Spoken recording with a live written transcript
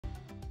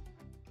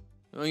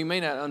Well, you may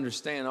not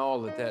understand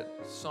all that that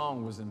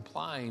song was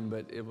implying,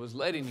 but it was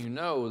letting you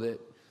know that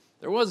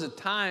there was a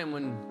time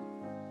when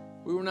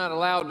we were not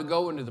allowed to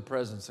go into the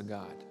presence of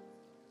God.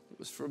 It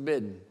was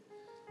forbidden.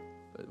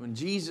 But when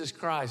Jesus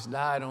Christ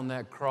died on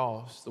that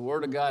cross, the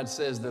Word of God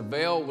says the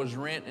veil was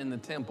rent in the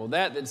temple.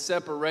 That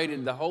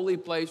separated the holy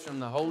place from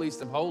the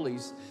holiest of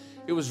holies,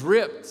 it was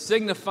ripped,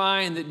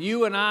 signifying that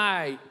you and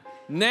I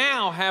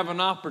now have an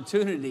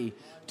opportunity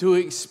to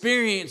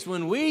experience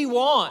when we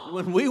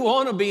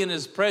want to be in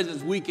His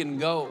presence, we can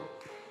go.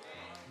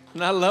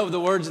 And I love the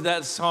words of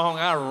that song.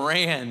 I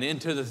ran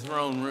into the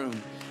throne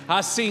room.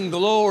 I seen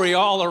glory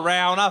all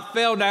around. I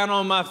fell down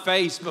on my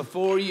face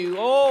before you.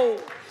 Oh,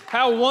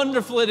 how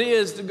wonderful it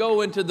is to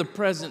go into the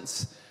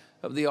presence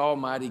of the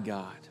Almighty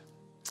God.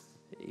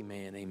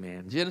 Amen,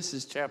 amen.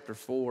 Genesis chapter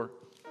 4.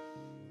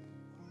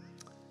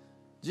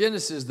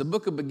 Genesis, the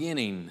book of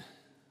beginning.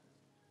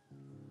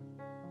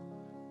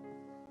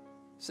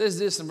 It says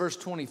this in verse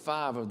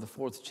 25 of the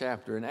 4th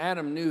chapter. And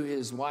Adam knew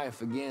his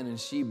wife again, and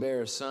she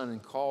bare a son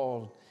and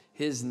called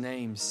his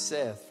name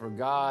Seth. For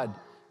God,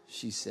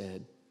 she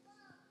said,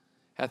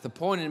 hath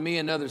appointed me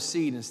another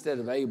seed instead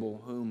of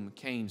Abel, whom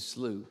Cain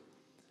slew.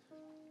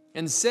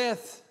 And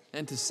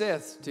to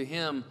Seth, to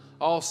him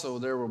also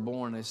there were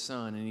born a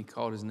son, and he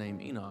called his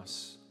name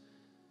Enos.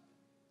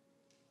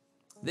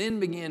 Then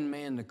began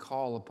man to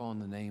call upon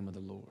the name of the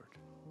Lord.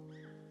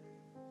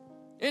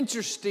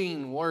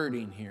 Interesting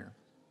wording here.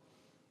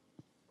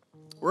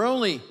 We're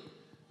only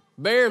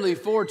barely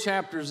 4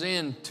 chapters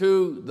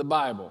into the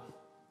Bible,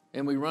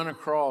 and we run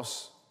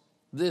across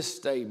this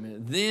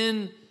statement.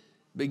 Then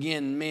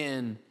began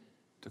men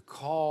to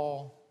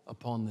call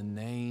upon the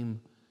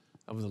name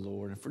of the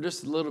Lord. And for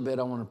just a little bit,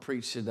 I want to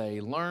preach today.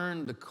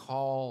 Learn to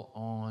call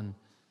on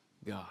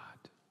God.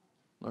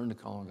 Learn to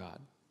call on God.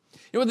 You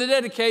know, with the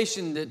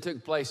dedication that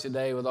took place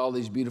today with all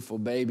these beautiful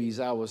babies,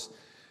 I was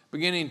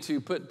beginning to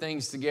put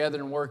things together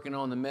and working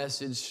on the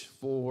message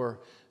for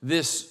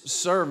this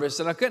service,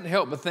 and I couldn't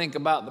help but think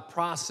about the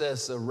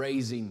process of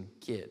raising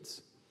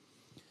kids.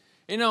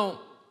 You know,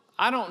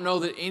 I don't know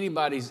that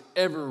anybody's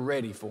ever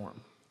ready for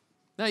them.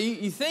 Now,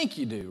 you think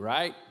you do,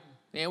 right?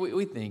 Yeah,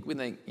 we think,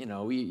 you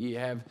know, you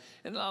have,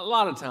 and a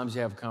lot of times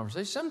you have a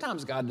conversation.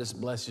 Sometimes God just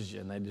blesses you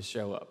and they just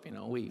show up. You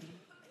know, we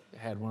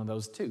had one of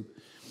those too.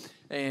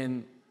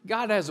 And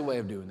God has a way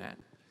of doing that.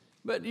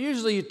 But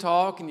usually you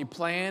talk and you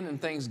plan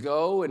and things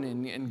go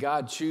and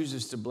God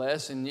chooses to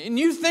bless. And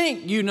you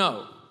think you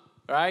know,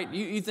 right?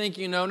 You think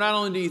you know. Not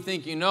only do you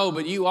think you know,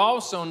 but you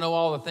also know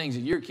all the things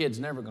that your kid's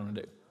never going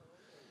to do.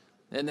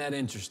 Isn't that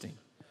interesting?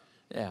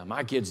 Yeah,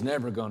 my kid's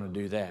never going to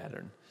do that.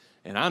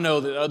 And I know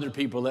that other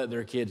people let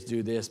their kids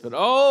do this, but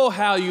oh,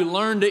 how you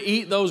learn to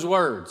eat those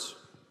words.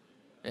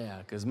 Yeah,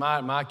 because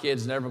my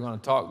kid's never going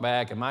to talk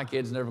back, and my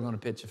kid's never going to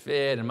pitch a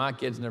fit, and my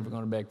kid's never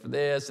going to beg for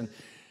this. And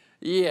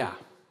yeah.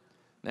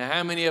 Now,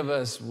 how many of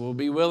us will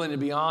be willing to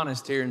be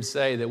honest here and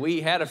say that we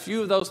had a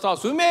few of those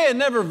thoughts? We may have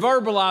never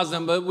verbalized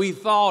them, but we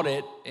thought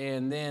it,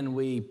 and then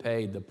we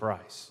paid the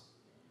price.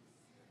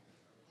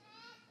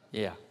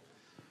 Yeah.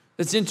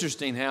 It's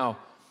interesting how,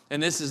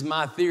 and this is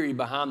my theory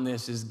behind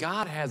this, is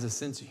God has a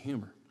sense of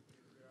humor.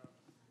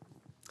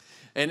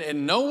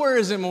 And nowhere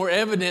is it more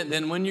evident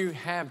than when you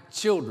have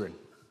children.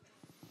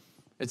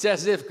 It's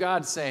as if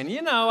God's saying,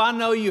 you know, I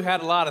know you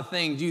had a lot of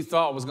things you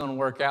thought was going to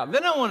work out.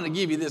 Then I wanted to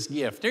give you this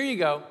gift. Here you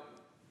go.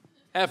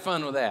 Have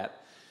fun with that.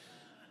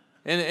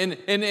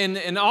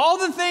 And all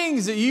the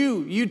things that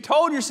you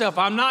told yourself,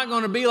 I'm not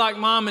going to be like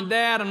mom and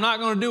dad, I'm not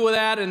going to do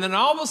that. And then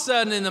all of a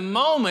sudden in the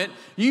moment,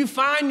 you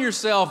find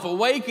yourself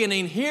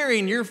awakening,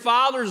 hearing your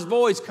father's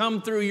voice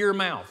come through your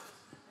mouth.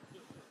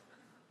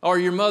 Or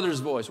your mother's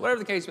voice, whatever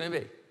the case may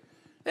be.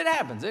 It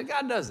happens.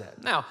 God does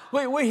that. Now,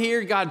 we're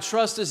here. God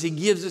trusts us. He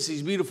gives us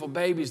these beautiful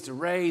babies to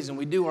raise, and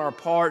we do our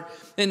part.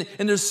 And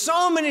there's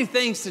so many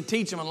things to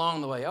teach them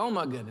along the way. Oh,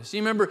 my goodness.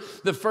 You remember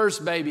the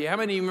first baby? How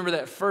many of you remember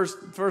that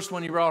first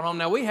one you brought home?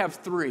 Now, we have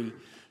 3.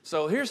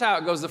 So here's how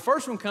it goes. The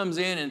first one comes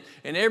in,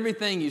 and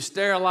everything you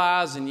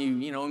sterilize, and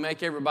you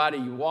make everybody,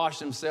 you wash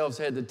themselves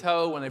head to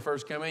toe when they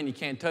first come in. You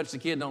can't touch the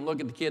kid. Don't look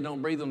at the kid.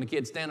 Don't breathe on the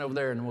kid. Stand over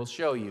there, and we'll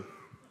show you.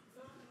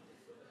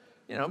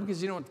 You know,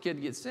 because you don't want the kid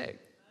to get sick.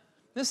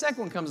 The second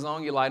one comes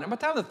along, you light it. By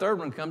the time the third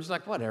one comes, you're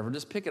like, whatever,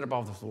 just pick it up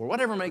off the floor.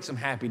 Whatever makes them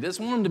happy. Just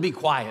want them to be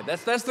quiet.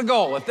 That's the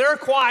goal. If they're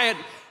quiet,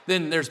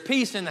 then there's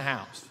peace in the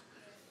house.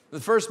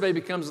 The first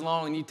baby comes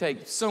along, and you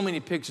take so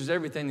many pictures.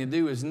 Everything they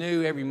do is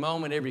new. Every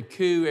moment, every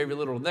coo, every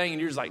little thing. And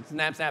you're just like,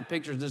 snap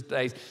pictures this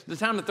day. The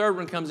time the third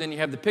one comes in, you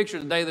have the picture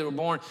the day they were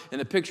born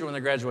and the picture when they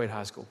graduate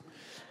high school.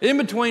 In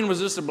between was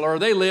just a blur.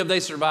 They lived, they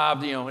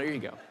survived, there you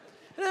go.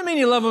 It doesn't mean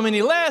you love them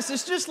any less.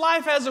 It's just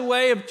life has a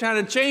way of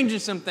trying to change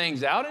some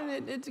things out,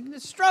 and it's a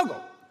struggle.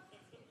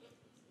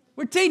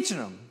 We're teaching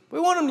them. We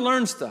want them to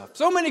learn stuff.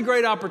 So many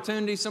great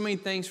opportunities, so many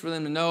things for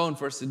them to know and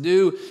for us to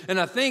do.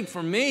 And I think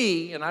for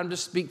me, and I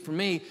just speak for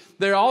me,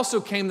 there also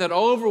came that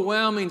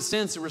overwhelming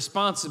sense of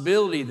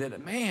responsibility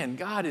that, man,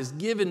 God has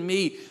given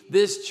me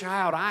this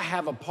child. I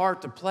have a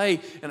part to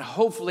play, and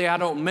hopefully I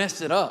don't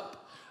mess it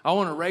up. I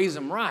want to raise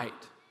them right.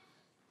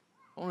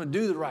 I want to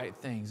do the right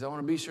things. I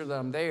want to be sure that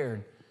I'm there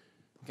and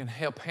can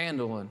help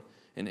handle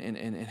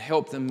and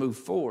help them move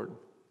forward.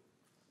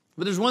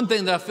 But there's one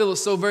thing that I feel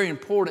is so very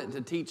important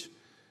to teach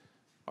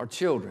our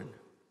children.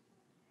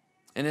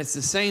 And it's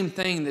the same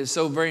thing that's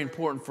so very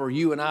important for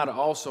you and I to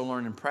also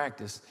learn and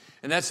practice.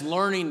 And that's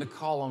learning to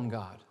call on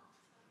God.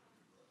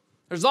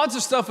 There's lots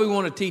of stuff we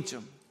want to teach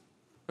them.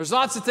 There's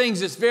lots of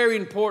things that's very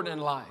important in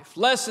life.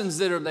 Lessons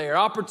that are there,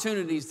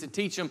 opportunities to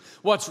teach them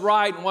what's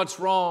right and what's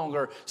wrong,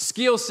 or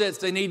skill sets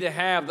they need to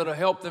have that'll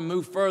help them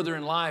move further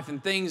in life,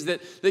 and things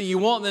that you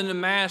want them to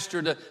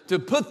master to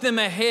put them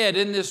ahead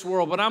in this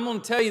world. But I'm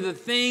going to tell you the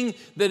thing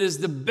that is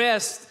the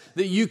best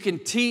that you can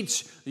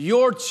teach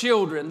your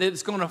children,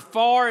 that's going to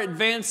far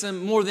advance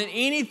them more than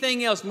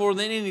anything else, more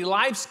than any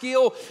life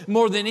skill,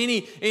 more than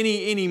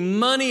any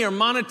money or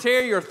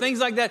monetary or things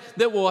like that,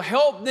 that will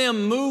help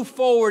them move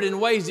forward in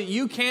ways that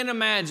you can't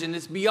imagine.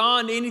 It's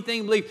beyond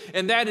anything belief,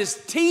 and that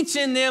is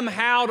teaching them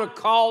how to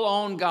call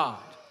on God.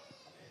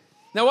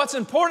 Now, what's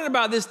important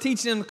about this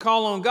teaching them to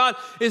call on God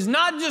is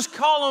not just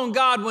call on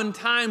God when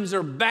times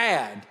are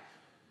bad,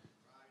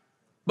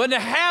 but to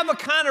have a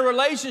kind of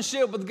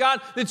relationship with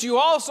God that you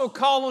also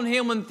call on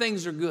Him when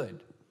things are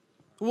good.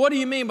 What do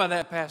you mean by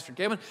that, Pastor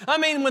Kevin? I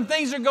mean, when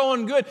things are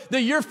going good,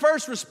 that your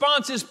first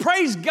response is,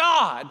 praise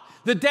God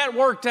that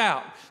worked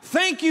out.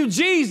 Thank you,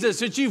 Jesus,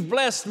 that you've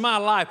blessed my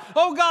life.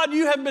 Oh, God,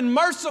 you have been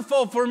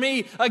merciful for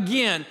me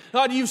again.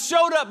 God, you've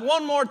showed up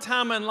one more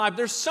time in life.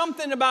 There's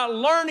something about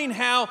learning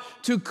how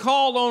to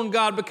call on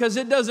God, because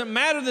it doesn't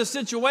matter the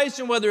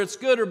situation, whether it's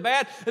good or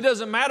bad. It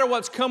doesn't matter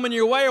what's coming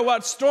your way or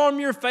what storm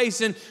you're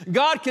facing.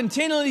 God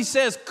continually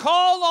says,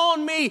 call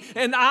on me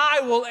and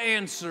I will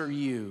answer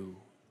you.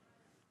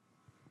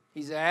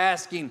 He's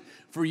asking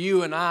for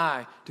you and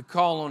I to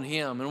call on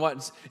Him. And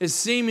what is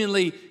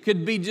seemingly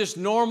could be just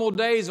normal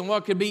days and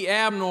what could be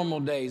abnormal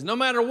days. No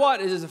matter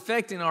what is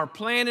affecting our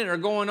planet or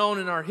going on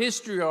in our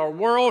history, or our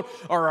world,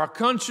 or our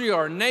country,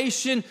 or our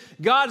nation,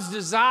 God's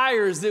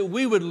desire is that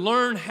we would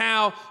learn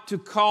how to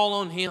call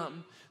on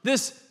Him.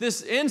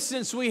 This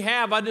instance we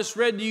have, I just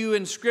read to you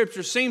in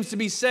Scripture, seems to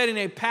be setting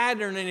a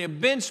pattern and a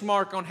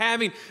benchmark on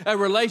having a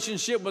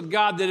relationship with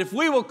God, that if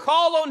we will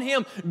call on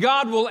Him,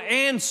 God will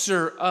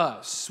answer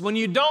us. When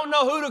you don't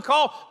know who to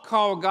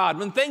call God.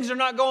 When things are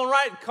not going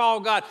right, call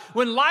God.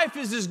 When life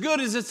is as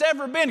good as it's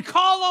ever been,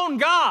 call on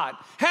God.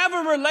 Have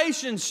a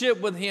relationship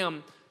with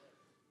Him.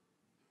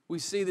 We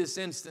see this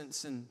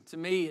instance, and to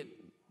me, it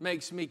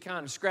makes me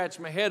kind of scratch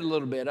my head a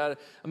little bit. I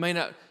may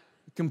not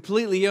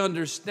completely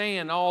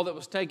understand all that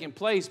was taking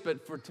place,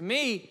 but to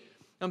me,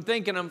 I'm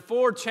thinking I'm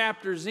 4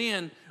 chapters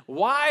in.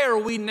 Why are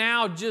we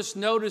now just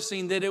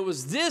noticing that it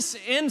was this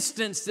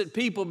instance that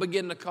people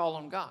begin to call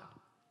on God?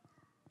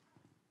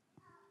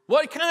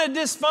 What kind of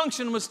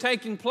dysfunction was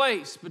taking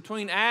place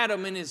between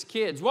Adam and his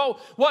kids?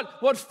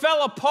 What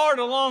fell apart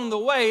along the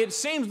way? It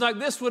seems like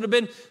this would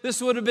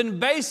have been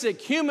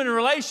basic human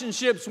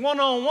relationships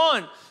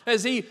one-on-one,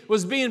 as he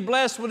was being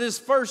blessed with his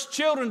first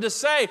children, to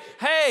say,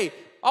 hey,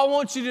 I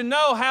want you to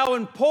know how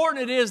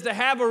important it is to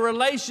have a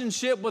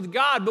relationship with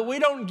God. But we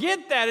don't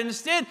get that.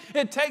 Instead,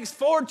 it takes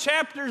 4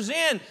 chapters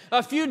in,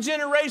 a few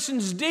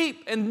generations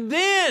deep, and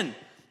then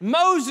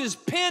Moses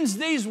pens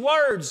these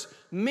words.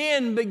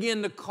 Men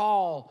begin to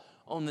call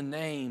on the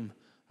name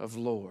of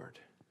Lord.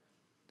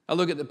 I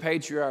look at the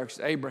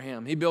patriarchs.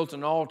 Abraham, he built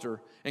an altar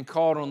and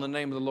called on the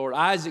name of the Lord.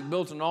 Isaac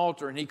built an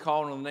altar and he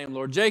called on the name of the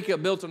Lord.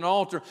 Jacob built an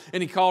altar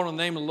and he called on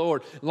the name of the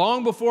Lord.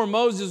 Long before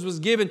Moses was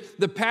given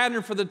the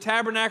pattern for the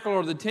tabernacle,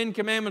 or the 10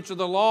 commandments, or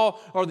the law,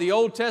 or the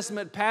Old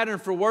Testament pattern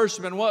for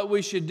worship and what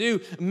we should do,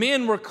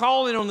 men were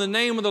calling on the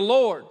name of the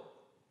Lord.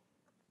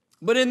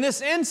 But in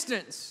this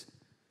instance,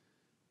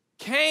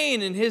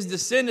 Cain and his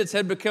descendants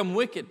had become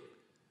wicked.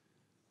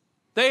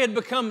 They had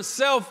become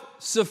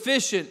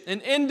self-sufficient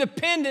and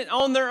independent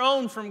on their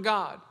own from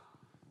God.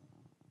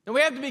 And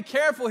we have to be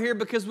careful here,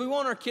 because we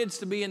want our kids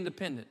to be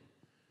independent.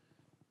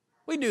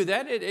 We do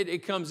that.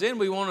 It comes in.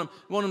 We want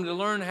them to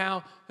learn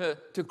how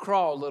to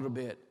crawl a little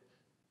bit.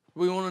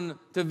 We want them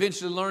to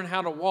eventually learn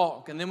how to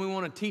walk. And then we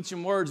want to teach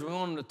them words. We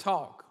want them to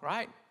talk,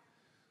 right?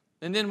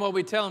 And then what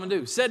we tell them to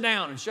do, sit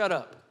down and shut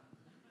up.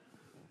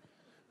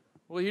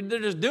 Well, they're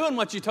just doing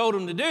what you told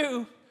them to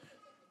do.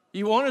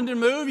 You want them to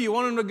move, you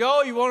want them to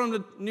go, you want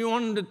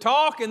them to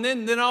talk, and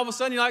then all of a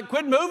sudden you're like,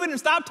 quit moving and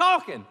stop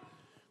talking.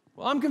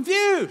 Well, I'm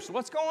confused.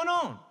 What's going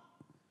on?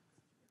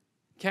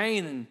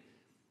 Cain and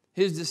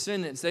his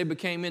descendants, they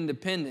became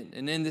independent.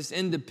 And in this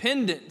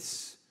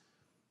independence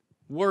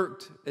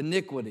worked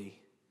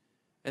iniquity.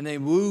 And they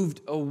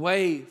moved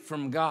away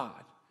from God.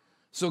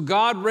 So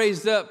God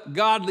raised up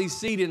godly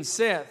seed in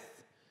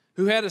Seth,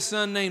 who had a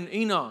son named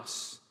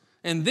Enos.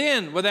 And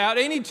then, without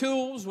any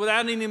tools,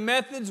 without any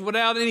methods,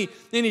 without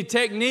any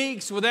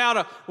techniques, without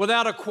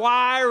a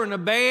choir and a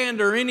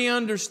band or any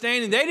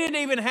understanding, they didn't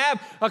even have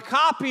a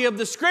copy of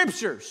the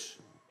Scriptures.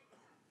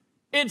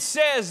 It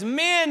says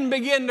men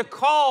began to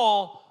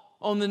call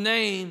on the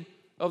name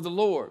of the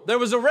Lord. There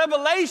was a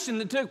revelation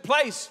that took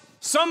place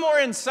Somewhere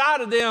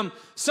inside of them,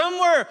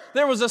 somewhere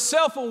there was a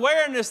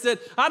self-awareness that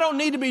I don't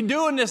need to be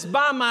doing this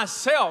by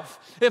myself.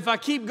 If I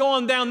keep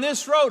going down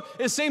this road,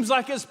 it seems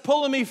like it's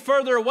pulling me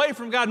further away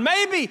from God.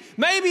 Maybe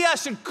I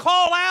should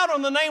call out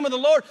on the name of the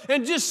Lord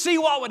and just see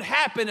what would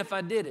happen if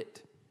I did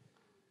it.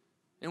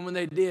 And when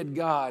they did,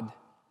 God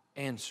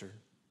answered.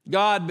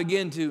 God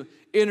began to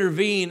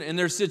intervene in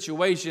their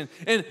situation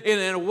in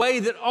a way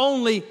that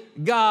only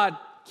God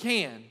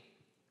can.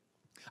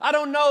 I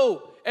don't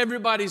know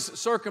everybody's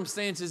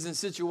circumstances and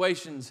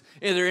situations,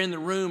 either in the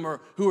room or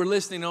who are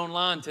listening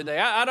online today.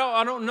 I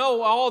don't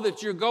know all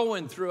that you're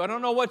going through. I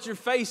don't know what you're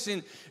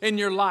facing in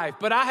your life.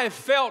 But I have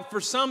felt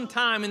for some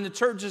time, and the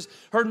church has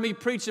heard me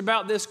preach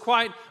about this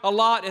quite a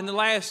lot in the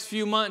last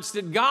few months,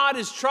 that God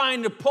is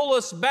trying to pull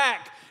us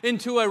back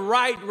into a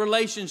right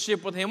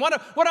relationship with Him. What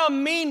I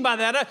mean by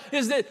that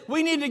is that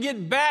we need to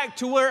get back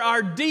to where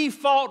our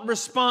default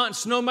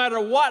response, no matter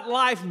what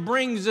life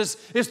brings us,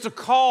 is to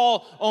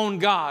call on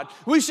God.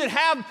 We should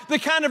have the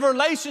kind of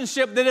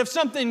relationship that if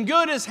something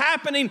good is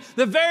happening,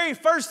 the very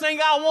first thing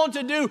I want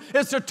to do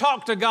is to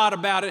talk to God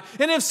about it.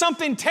 And if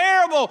something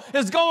terrible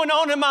is going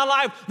on in my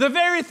life, the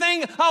very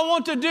thing I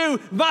want to do,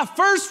 my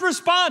first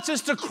response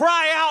is to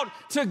cry out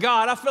to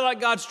God. I feel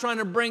like God's trying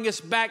to bring us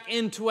back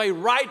into a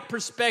right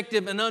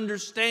perspective and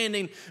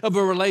understanding of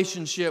a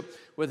relationship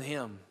with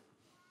Him.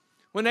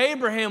 When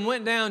Abraham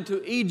went down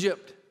to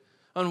Egypt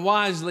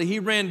unwisely, he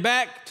ran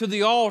back to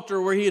the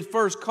altar where he had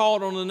first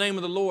called on the name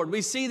of the Lord.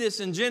 We see this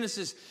in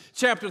Genesis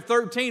chapter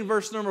 13,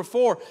 verse number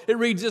 4. It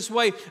reads this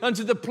way,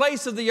 unto the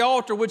place of the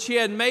altar which he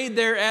had made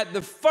there at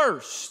the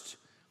first.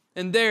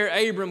 And there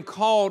Abram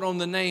called on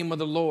the name of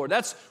the Lord.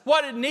 That's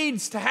what it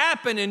needs to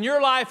happen in your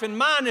life and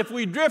mine. If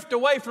we drift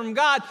away from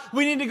God,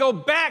 we need to go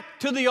back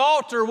to the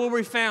altar where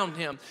we found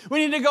Him. We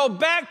need to go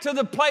back to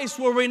the place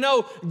where we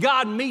know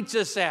God meets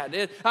us at.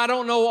 I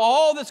don't know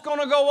all that's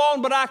going to go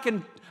on, but I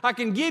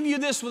can give you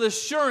this with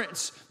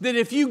assurance that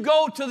if you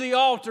go to the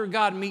altar,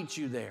 God meets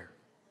you there.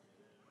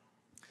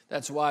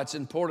 That's why it's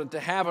important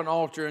to have an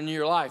altar in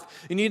your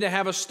life. You need to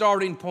have a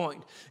starting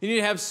point. You need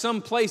to have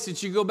some place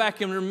that you go back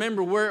and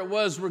remember where it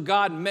was where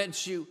God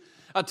met you.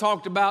 I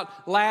talked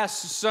about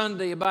last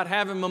Sunday about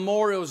having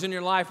memorials in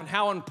your life and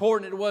how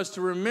important it was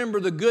to remember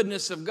the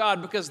goodness of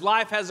God, because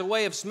life has a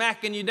way of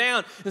smacking you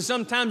down. And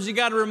sometimes you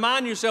got to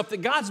remind yourself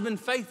that God's been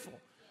faithful.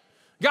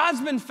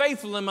 God's been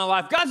faithful in my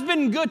life. God's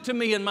been good to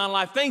me in my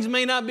life. Things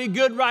may not be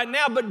good right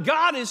now, but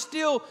God is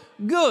still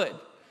good.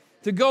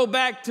 To go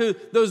back to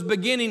those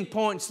beginning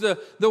points,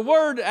 the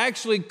word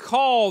actually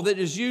call that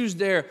is used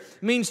there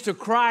means to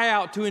cry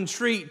out, to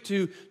entreat,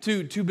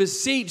 to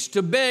beseech,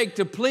 to beg,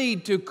 to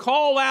plead, to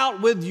call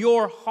out with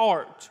your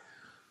heart.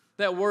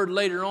 That word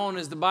later on,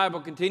 as the Bible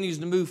continues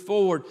to move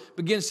forward,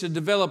 begins to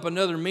develop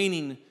another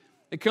meaning.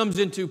 It comes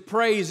into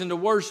praise and to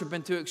worship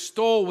and to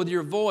extol with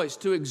your voice,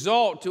 to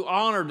exalt, to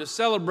honor, to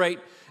celebrate.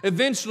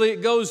 Eventually,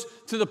 it goes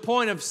to the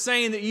point of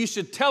saying that you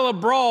should tell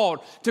abroad,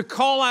 to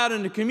call out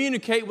and to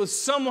communicate with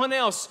someone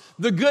else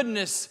the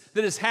goodness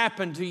that has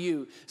happened to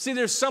you. See,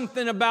 there's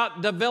something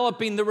about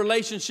developing the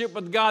relationship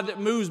with God that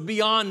moves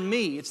beyond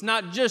me. It's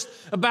not just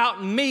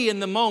about me in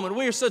the moment.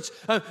 We are such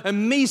a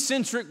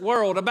me-centric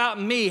world, about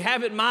me,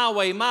 have it my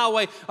way,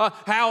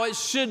 how it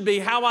should be,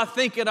 how I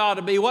think it ought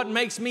to be, what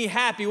makes me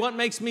happy, what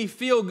makes me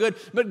feel good.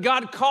 But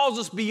God calls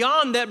us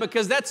beyond that,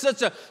 because that's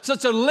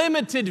such a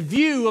limited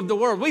view of the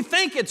world. We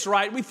think it's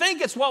right. We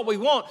think it's what we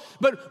want,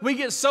 but we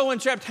get so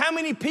entrapped. How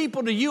many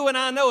people do you and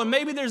I know, and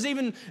maybe there's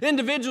even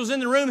individuals in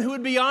the room who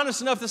would be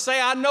honest enough to say,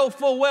 I know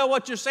full well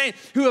what you're saying,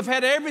 who have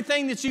had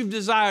everything that you've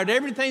desired.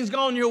 Everything's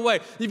gone your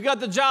way. You've got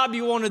the job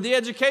you wanted, the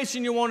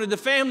education you wanted, the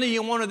family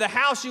you wanted, the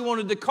house you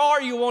wanted, the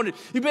car you wanted.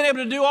 You've been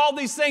able to do all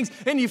these things,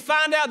 and you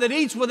find out that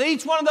with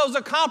each one of those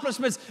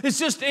accomplishments, it's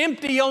just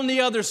empty on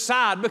the other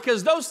side,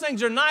 because those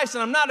things are nice,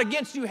 and I'm not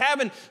against you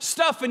having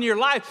stuff in your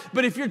life,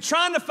 but if you're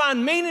trying to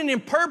find meaning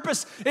and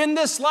purpose in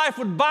this life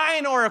with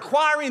buying or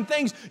acquiring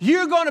things,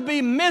 you're going to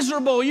be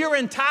miserable your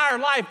entire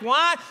life.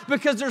 Why?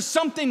 Because there's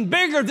something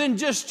bigger than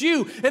just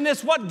you, and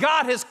it's what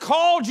God has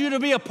called you to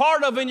be a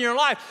part of in your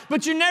life.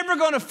 But you're never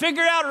going to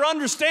figure out or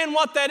understand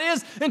what that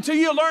is until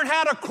you learn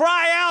how to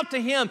cry out to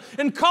Him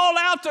and call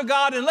out to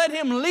God and let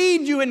Him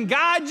lead you and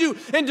guide you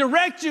and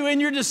direct you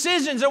in your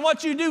decisions and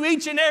what you do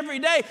each and every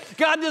day.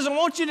 God doesn't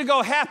want you to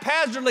go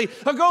haphazardly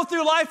or go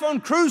through life on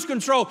cruise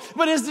control,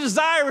 but His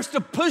desire is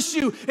to push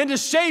you and to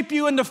shape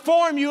you and to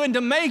form you and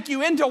to make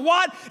you into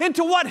what?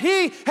 Into what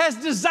He has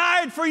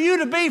desired for you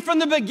to be from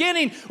the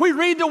beginning. We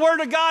read the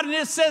Word of God, and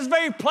it says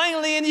very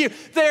plainly in you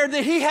there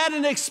that He had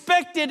an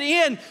expected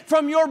end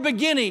from your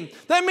beginning.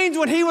 That means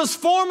when He was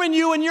forming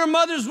you in your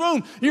mother's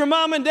womb, your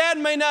mom and dad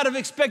may not have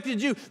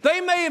expected you.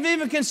 They may have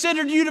even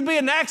considered you to be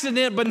an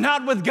accident, but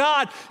not with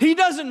God. He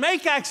doesn't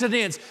make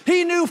accidents.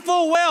 He knew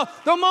full well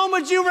the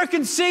moment you were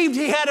conceived,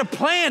 He had a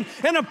plan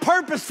and a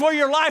purpose for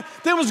your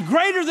life that was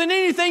greater than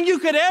anything you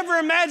could ever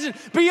imagine,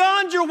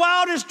 beyond your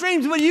wildest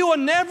dreams, but you will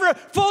never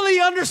fully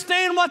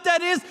understand what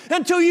that is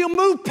until you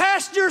move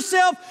past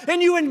yourself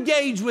and you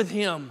engage with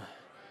Him.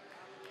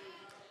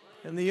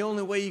 And the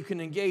only way you can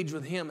engage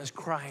with Him is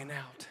crying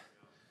out.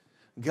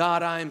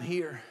 God, I am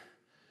here.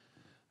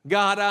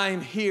 God, I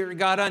am here.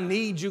 God, I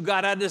need you.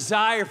 God, I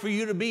desire for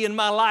you to be in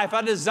my life.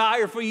 I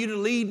desire for you to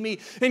lead me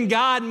and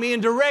guide me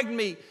and direct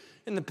me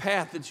in the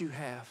path that you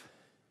have.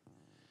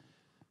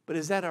 But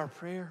is that our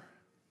prayer?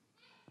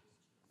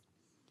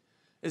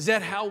 Is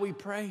that how we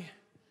pray?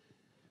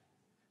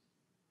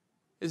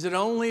 Is it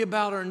only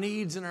about our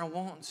needs and our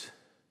wants?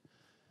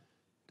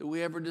 Do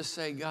we ever just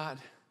say, God,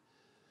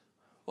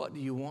 what do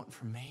you want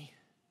from me?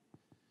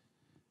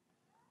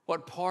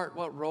 What part,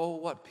 what role,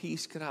 what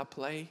piece could I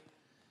play?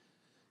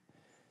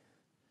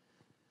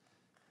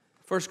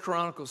 1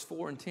 Chronicles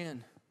 4 and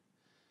 10.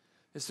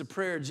 It's the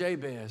prayer of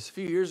Jabez. A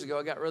few years ago,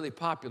 it got really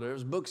popular. There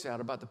was books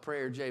out about the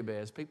prayer of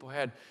Jabez. People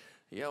had,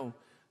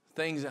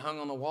 things that hung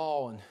on the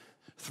wall and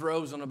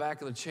throws on the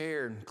back of the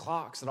chair and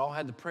clocks that all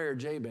had the prayer of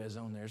Jabez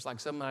on there. It's like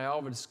somebody all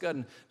of a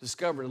sudden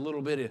discovered a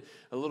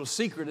little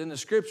secret in the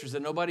scriptures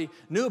that nobody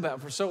knew about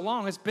for so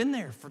long. It's been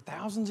there for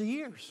thousands of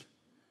years.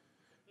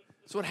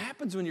 That's what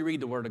happens when you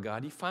read the Word of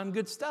God. You find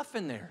good stuff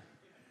in there.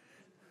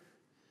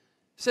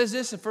 It says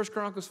this in 1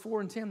 Chronicles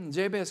 4 and 10.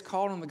 Jabez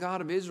called on the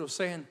God of Israel,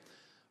 saying,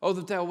 "Oh,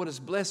 that thou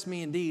wouldest bless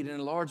me indeed and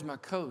enlarge my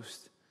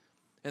coast,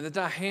 and that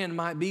thy hand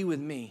might be with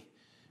me,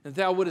 and that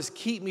thou wouldest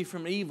keep me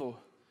from evil,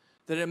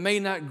 that it may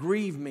not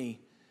grieve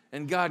me."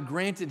 And God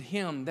granted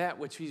him that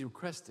which he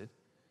requested.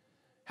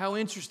 How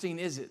interesting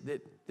is it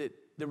that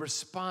the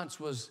response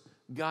was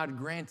God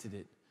granted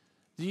it?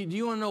 Do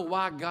you want to know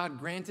why God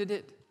granted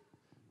it?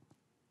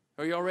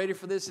 Are you all ready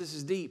for this? This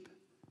is deep.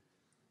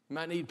 You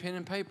might need pen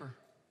and paper.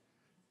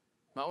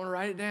 Might want to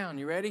write it down.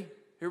 You ready?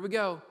 Here we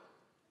go.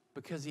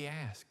 Because he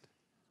asked.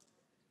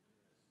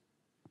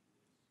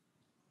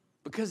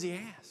 Because he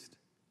asked.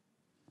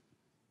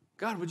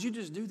 God, would you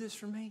just do this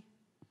for me?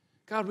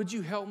 God, would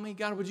you help me?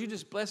 God, would you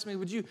just bless me?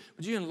 Would you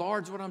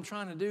enlarge what I'm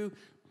trying to do?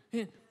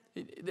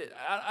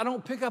 I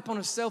don't pick up on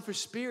a selfish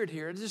spirit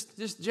here.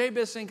 Just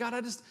Jabez saying, God,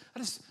 I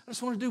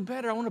just want to do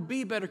better. I want to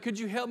be better. Could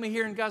you help me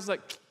here? And God's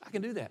like, I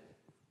can do that.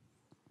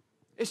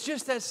 It's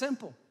just that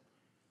simple.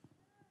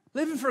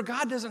 Living for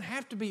God doesn't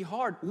have to be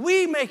hard.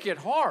 We make it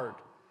hard.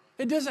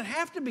 It doesn't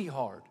have to be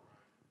hard.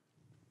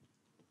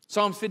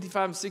 Psalms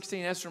 55 and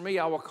 16, as for me,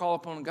 I will call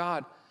upon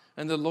God,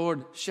 and the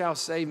Lord shall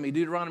save me.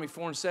 Deuteronomy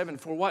 4 and 7,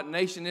 for what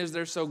nation is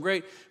there so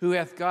great who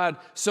hath God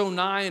so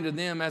nigh unto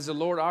them as the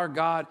Lord our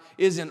God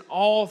is in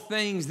all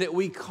things that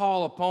we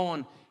call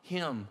upon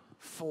him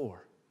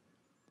for.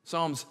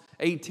 Psalms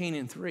 18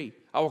 and 3,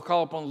 I will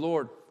call upon the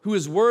Lord, who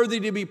is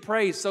worthy to be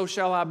praised, so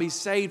shall I be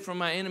saved from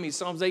my enemies.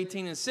 Psalms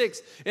 18 and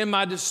 6, in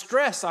my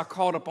distress I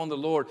called upon the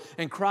Lord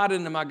and cried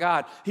unto my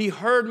God. He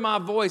heard my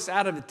voice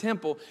out of the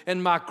temple,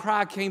 and my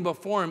cry came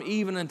before him,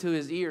 even unto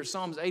his ears.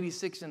 Psalms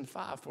 86 and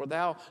 5, for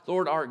thou,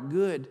 Lord, art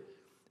good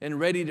and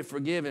ready to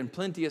forgive and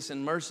plenteous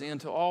in mercy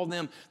unto all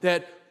them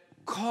that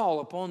call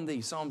upon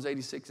thee. Psalms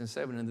 86 and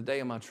 7, in the day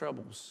of my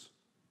troubles,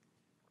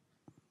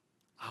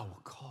 I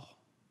will call.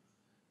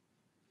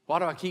 Why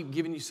do I keep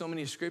giving you so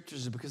many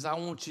scriptures? Because I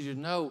want you to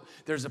know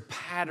there's a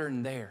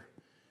pattern there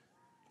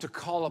to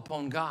call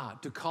upon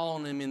God, to call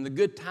on him in the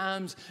good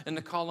times and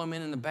to call him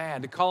in the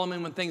bad, to call him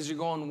in when things are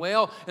going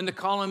well and to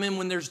call him in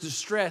when there's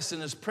distress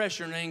and there's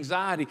pressure and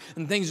anxiety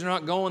and things are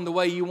not going the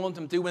way you want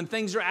them to, when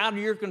things are out of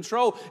your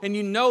control and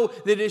you know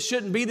that it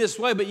shouldn't be this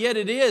way, but yet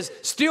it is.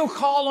 Still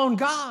call on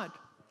God.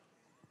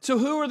 So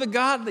who are the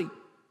godly?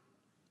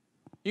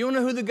 You want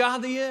to know who the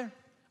godly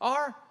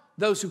are?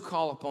 Those who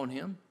call upon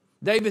him.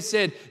 David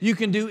said, you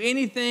can do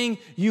anything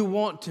you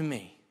want to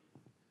me.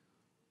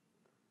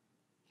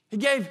 He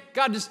gave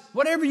God just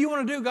whatever you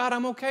want to do, God,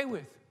 I'm okay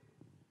with.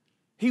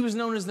 He was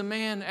known as the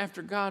man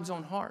after God's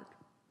own heart.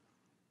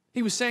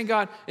 He was saying,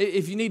 God,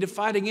 if you need to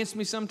fight against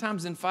me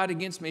sometimes, then fight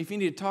against me. If you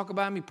need to talk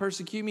about me,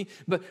 persecute me.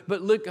 But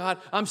look, God,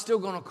 I'm still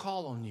going to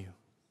call on you.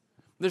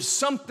 There's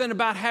something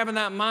about having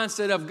that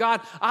mindset of,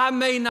 God, I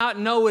may not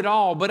know it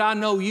all, but I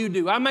know you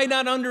do. I may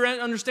not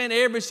understand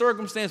every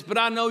circumstance, but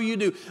I know you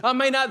do. I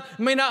may not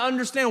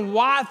understand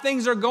why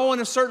things are going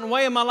a certain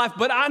way in my life,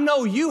 but I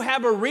know you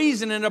have a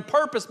reason and a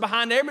purpose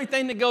behind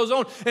everything that goes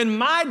on. And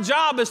my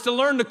job is to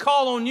learn to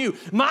call on you.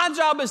 My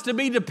job is to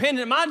be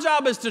dependent. My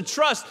job is to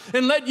trust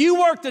and let you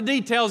work the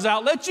details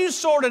out. Let you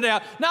sort it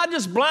out, not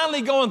just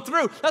blindly going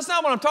through. That's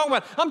not what I'm talking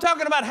about. I'm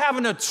talking about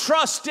having a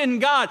trust in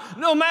God,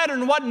 no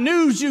matter what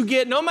news you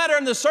get, no matter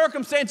in the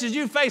circumstances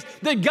you face,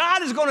 that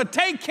God is going to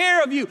take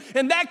care of you.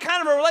 And that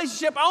kind of a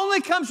relationship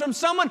only comes from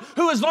someone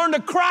who has learned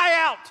to cry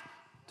out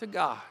to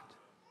God.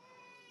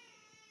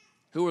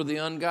 Who are the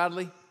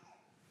ungodly?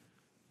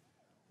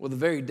 Well, the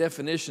very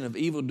definition of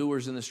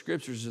evildoers in the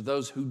scriptures are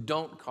those who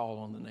don't call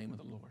on the name of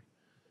the Lord.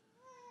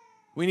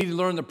 We need to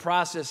learn the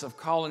process of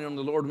calling on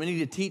the Lord. We need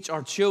to teach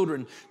our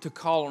children to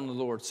call on the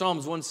Lord.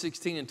 Psalms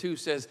 116 and 2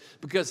 says,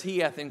 because he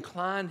hath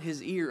inclined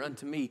his ear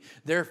unto me,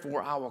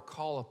 therefore I will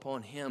call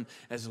upon him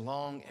as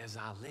long as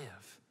I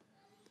live.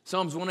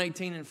 Psalms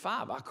 118 and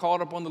 5, I called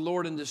upon the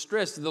Lord in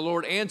distress. The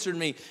Lord answered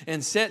me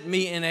and set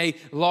me in a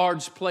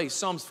large place.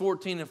 Psalms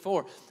 14 and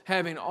 4,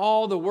 having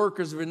all the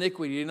workers of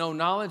iniquity, no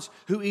knowledge,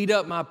 who eat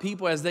up my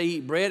people as they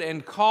eat bread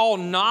and call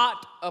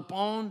not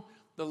upon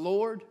the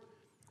Lord.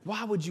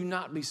 Why would you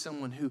not be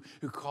someone who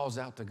calls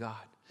out to God?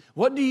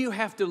 What do you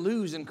have to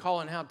lose in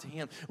calling out to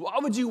Him? Why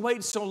would you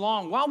wait so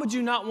long? Why would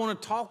you not want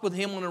to talk with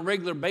Him on a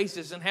regular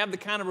basis and have the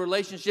kind of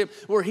relationship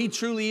where He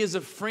truly is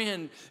a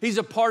friend? He's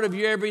a part of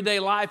your everyday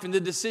life and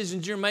the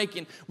decisions you're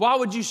making. Why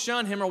would you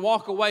shun Him or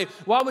walk away?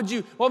 Why would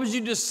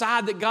you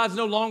decide that God's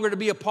no longer to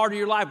be a part of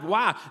your life?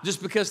 Why?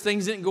 Just because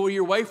things didn't go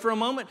your way for a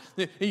moment?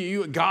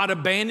 God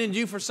abandoned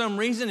you for some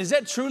reason? Is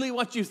that truly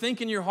what you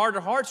think in your heart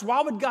of hearts?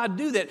 Why would God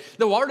do that?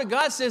 The Word of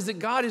God says that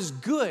God is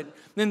good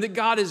and that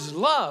God is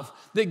love,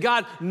 that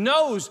God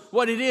knows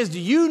what it is that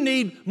you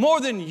need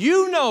more than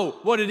you know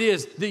what it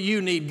is that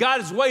you need.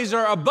 God's ways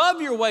are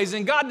above your ways,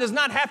 and God does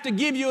not have to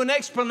give you an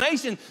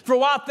explanation for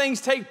why things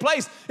take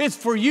place. It's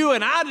for you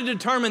and I to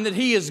determine that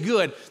He is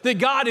good, that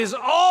God is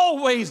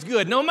always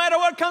good. No matter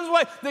what comes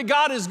away, that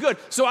God is good.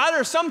 So there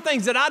are some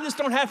things that I just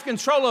don't have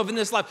control of in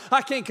this life.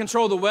 I can't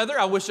control the weather.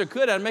 I wish I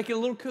could. I'd make it a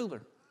little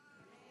cooler.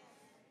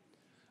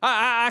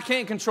 I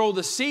can't control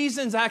the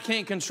seasons. I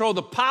can't control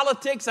the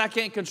politics. I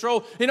can't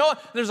control, you know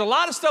what? There's a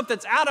lot of stuff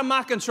that's out of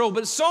my control,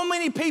 but so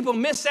many people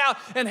miss out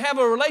and have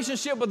a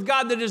relationship with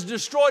God that is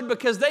destroyed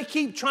because they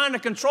keep trying to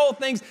control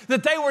things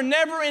that they were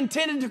never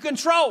intended to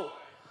control.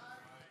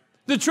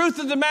 The truth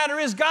of the matter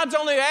is God's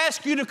only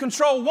asked you to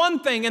control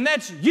one thing, and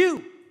that's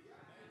you.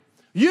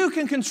 You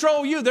can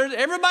control you. There's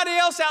everybody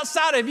else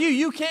outside of you,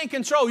 you can't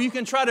control. You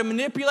can try to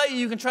manipulate,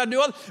 you can try to do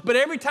other, but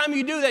every time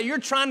you do that, you're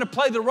trying to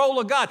play the role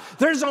of God.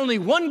 There's only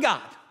one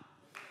God.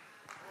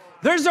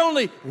 There's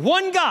only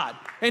one God,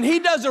 and He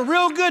does a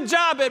real good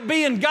job at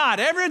being God.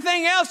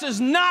 Everything else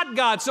is not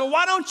God. So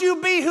why don't you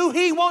be who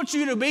He wants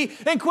you to be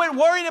and quit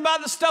worrying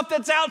about the stuff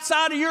that's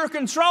outside of your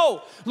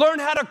control? Learn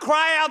how to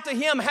cry out to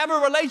Him, have a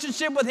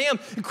relationship with Him,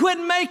 quit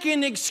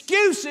making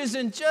excuses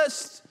and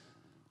just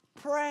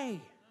pray.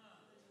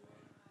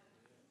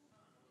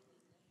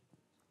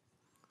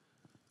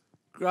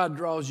 God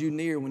draws you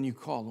near when you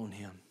call on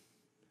Him.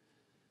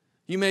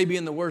 You may be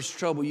in the worst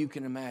trouble you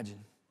can imagine.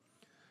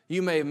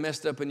 You may have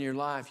messed up in your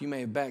life. You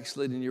may have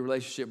backslid in your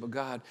relationship with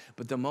God.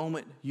 But the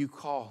moment you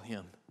call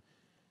Him,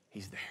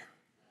 He's there.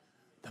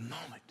 The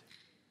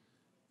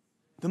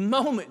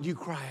moment you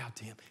cry out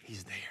to Him,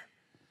 He's there.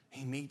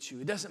 He meets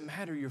you. It doesn't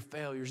matter your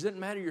failures. It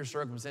doesn't matter your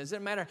circumstances. It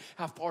doesn't matter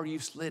how far you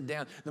slid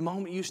down. The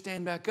moment you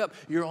stand back up,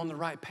 you're on the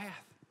right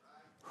path.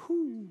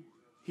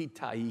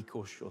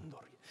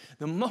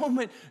 The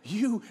moment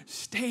you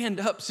stand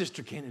up,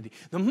 Sister Kennedy,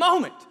 the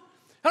moment,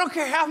 I don't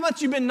care how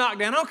much you've been knocked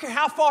down, I don't care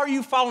how far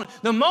you've fallen,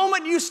 the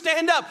moment you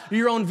stand up,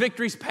 you're on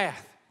victory's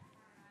path.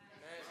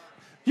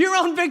 You're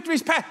on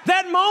victory's path.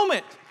 That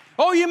moment.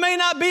 Oh, you may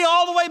not be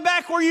all the way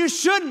back where you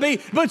should be,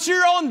 but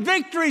you're on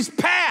victory's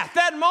path.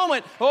 That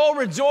moment. Oh,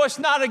 rejoice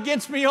not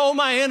against me, oh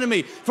my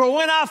enemy. For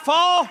when I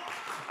fall,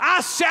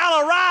 I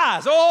shall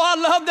arise. Oh, I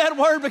love that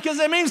word because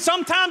it means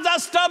sometimes I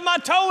stub my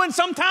toe and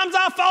sometimes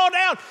I fall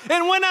down.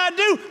 And when I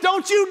do,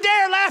 don't you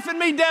dare laugh at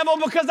me, devil,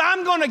 because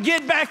I'm going to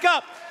get back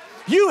up.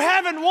 You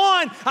haven't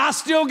won. I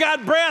still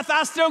got breath.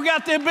 I still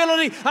got the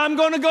ability. I'm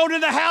going to go to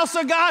the house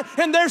of God,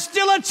 and there's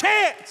still a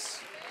chance.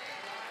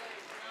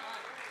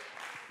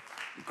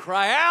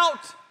 Cry out,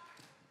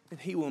 and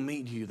He will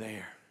meet you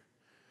there.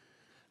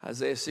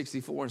 Isaiah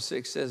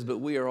 64:6 says, but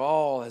we are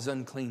all as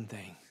unclean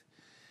things.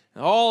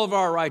 And all of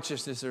our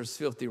righteousness are as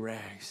filthy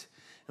rags.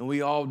 And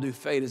we all do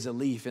fade as a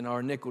leaf, and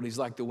our iniquities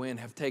like the wind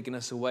have taken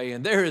us away.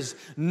 And there is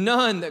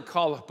none that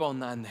call upon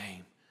thy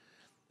name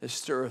that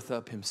stirreth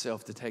up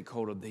himself to take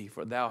hold of thee.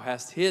 For thou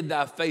hast hid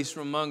thy face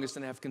from among us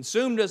and have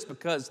consumed us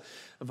because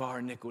of our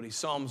iniquities.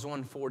 Psalms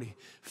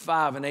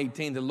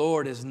 145:18, the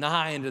Lord is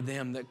nigh unto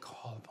them that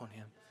call upon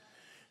Him.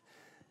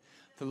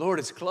 The Lord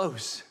is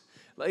close.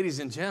 Ladies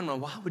and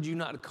gentlemen, why would you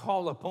not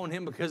call upon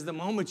Him? Because the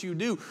moment you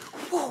do,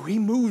 He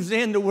moves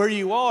into where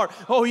you are.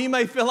 Oh, you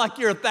may feel like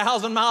you're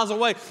 1,000 miles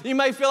away. You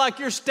may feel like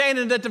you're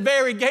standing at the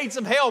very gates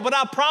of hell. But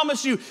I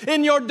promise you,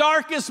 in your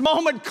darkest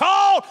moment,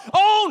 call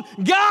on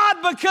God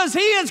because He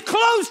is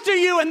close to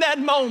you in that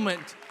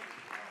moment.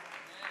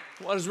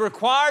 What is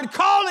required?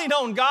 Calling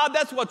on God.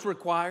 That's what's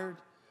required.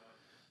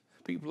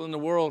 People in the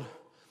world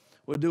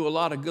will do a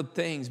lot of good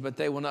things, but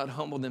they will not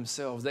humble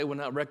themselves. They will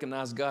not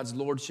recognize God's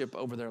lordship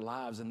over their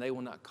lives, and they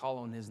will not call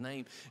on His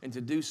name. And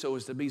to do so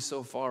is to be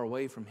so far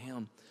away from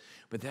Him.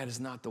 But that is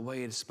not the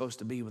way it is supposed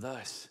to be with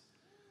us.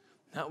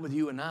 Not with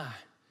you and I.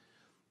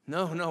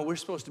 No, we're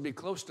supposed to be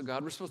close to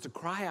God. We're supposed to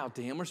cry out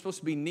to Him. We're supposed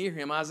to be near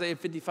Him. Isaiah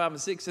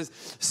 55:6 says,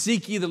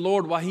 seek ye the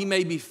Lord while He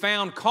may be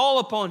found. Call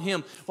upon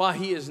Him while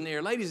He is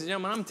near. Ladies and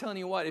gentlemen, I'm telling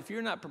you what, if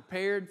you're not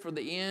prepared for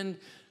the end,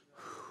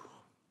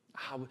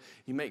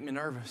 you make me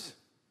nervous.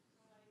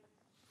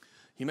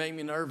 You make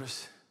me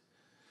nervous.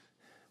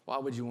 Why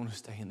would you want to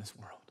stay in this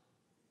world?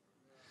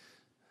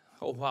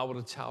 Oh, why would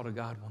a child of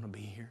God want to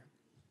be here?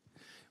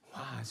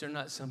 Why? Is there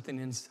not something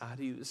inside of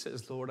you that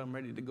says, Lord, I'm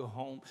ready to go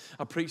home?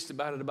 I preached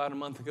about it about a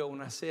month ago when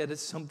I said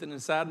it's something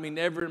inside of me.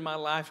 Never in my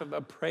life have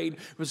I prayed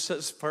with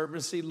such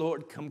fervency,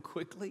 Lord, come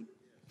quickly.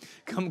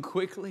 Come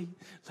quickly.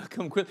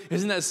 Come quickly.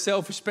 Isn't that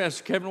selfish,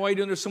 Pastor Kevin? Why are you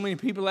doing? There's so many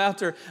people out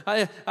there.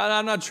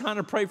 I'm not trying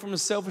to pray from a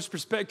selfish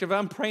perspective.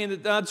 I'm praying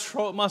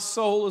that my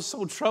soul is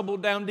so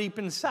troubled down deep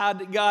inside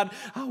that, God,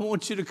 I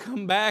want you to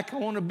come back. I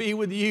want to be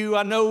with you.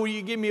 I know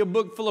you give me a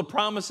book full of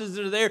promises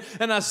that are there,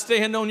 and I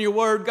stand on your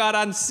word. God,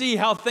 I see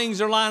how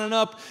things are lining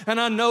up, and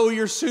I know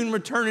your soon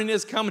returning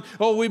is coming.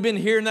 Oh, we've been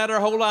hearing that our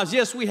whole lives.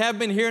 Yes, we have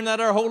been hearing that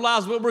our whole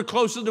lives, but we're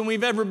closer than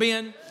we've ever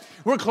been.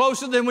 We're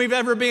closer than we've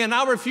ever been.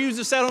 I refuse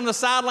to sit on the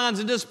sidelines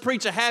and just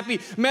preach a happy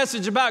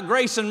message about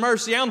grace and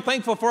mercy. I'm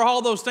thankful for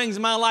all those things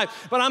in my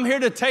life. But I'm here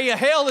to tell you,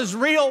 hell is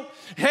real.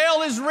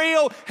 Hell is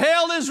real.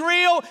 Hell is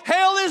real.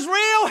 Hell is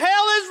real.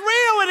 Hell is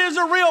real. It is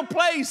a real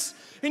place.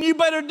 And you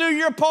better do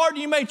your part.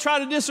 You may try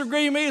to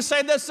disagree with me and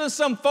say that's just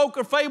some folk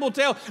or fable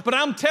tale, but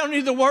I'm telling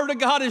you the Word of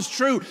God is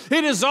true.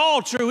 It is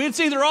all true. It's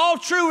either all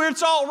true or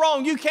it's all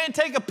wrong. You can't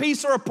take a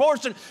piece or a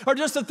portion or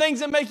just the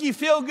things that make you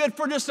feel good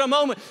for just a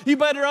moment. You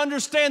better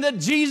understand that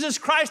Jesus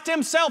Christ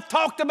himself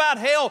talked about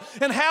hell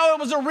and how it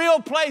was a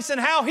real place and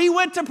how he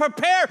went to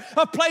prepare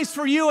a place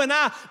for you and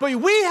I. But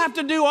we have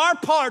to do our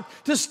part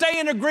to stay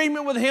in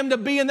agreement with him, to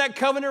be in that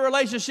covenant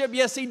relationship.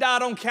 Yes, he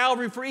died on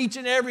Calvary for each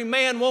and every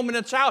man, woman,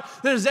 and child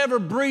that has ever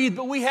breathe,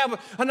 but we have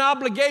an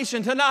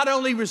obligation to not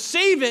only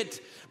receive it,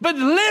 but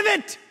live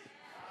it.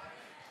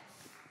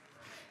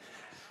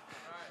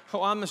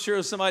 Oh, I'm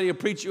sure somebody will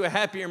preach you a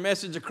happier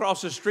message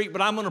across the street,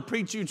 but I'm going to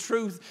preach you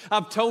truth.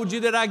 I've told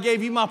you that I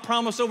gave you my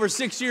promise over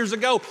 6 years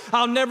ago.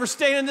 I'll never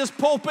stand in this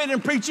pulpit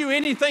and preach you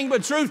anything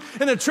but truth.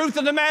 And the truth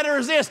of the matter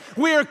is this: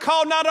 we are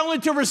called not only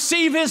to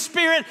receive his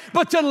Spirit,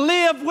 but to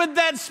live with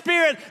that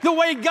Spirit the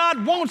way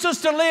God wants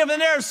us to live.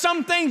 And there are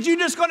some things you're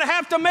just going to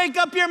have to make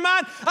up your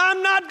mind,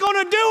 I'm not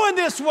going to do in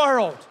this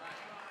world.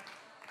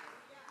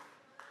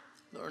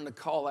 Learn to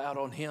call out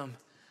on him.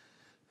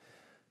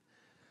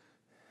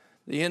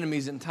 The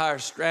enemy's entire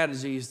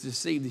strategy is to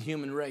deceive the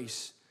human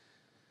race.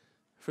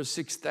 For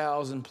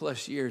 6,000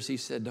 plus years, he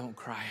said, don't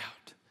cry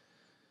out.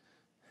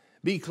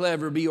 Be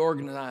clever, be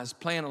organized,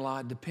 plan a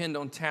lot, depend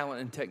on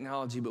talent and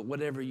technology, but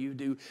whatever you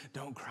do,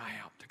 don't cry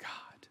out to God.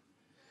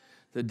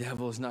 The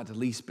devil is not the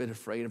least bit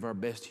afraid of our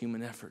best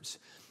human efforts.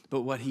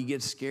 But what he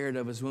gets scared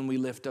of is when we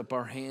lift up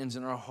our hands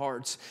and our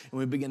hearts and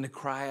we begin to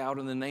cry out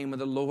in the name of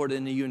the Lord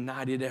in a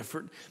united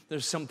effort.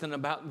 There's something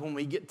about when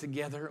we get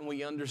together and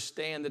we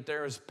understand that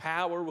there is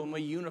power when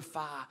we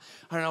unify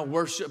in our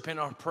worship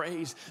and our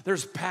praise.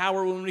 There's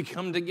power when we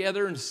come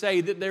together and say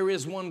that there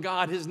is one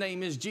God. His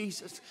name is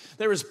Jesus.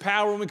 There is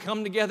power when we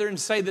come together and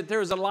say that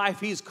there is a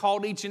life he's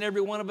called each and every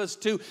one of us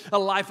to, a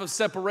life of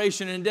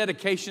separation and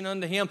dedication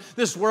unto him.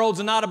 This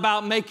world's not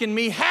about making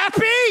me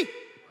happy.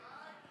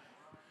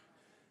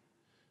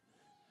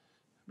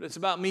 But it's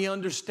about me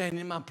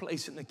understanding my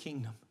place in the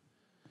kingdom,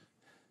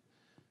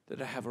 that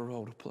I have a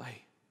role to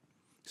play.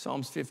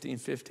 Psalms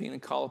 50:15,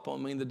 and call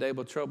upon me in the day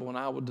of trouble, and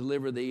I will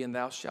deliver thee, and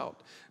thou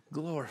shalt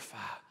glorify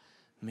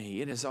me.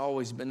 It has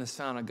always been the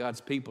sign of God's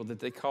people that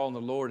they call on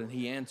the Lord and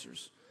he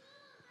answers.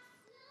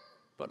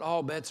 But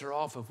all bets are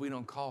off if we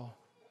don't call.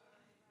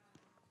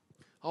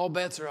 All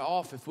bets are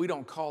off if we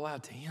don't call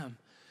out to him.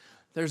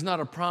 There's not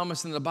a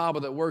promise in the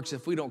Bible that works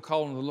if we don't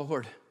call on the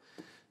Lord.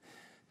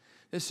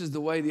 This is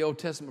the way the Old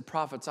Testament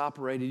prophets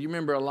operated. You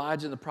remember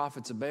Elijah and the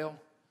prophets of Baal?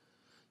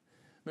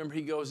 Remember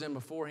he goes in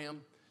before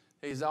him?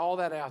 He's all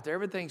that out there.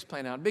 Everything's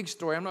playing out. Big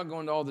story. I'm not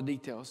going into all the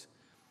details.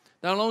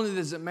 Not only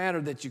does it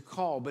matter that you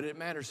call, but it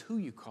matters who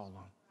you call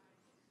on.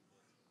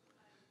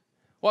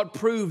 What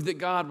proved that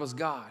God was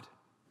God?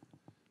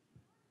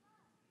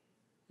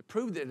 It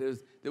proved that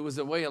it was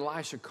the way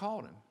Elisha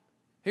called him.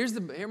 Here's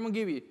I'm going to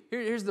give you,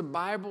 here's the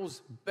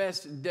Bible's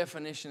best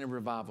definition of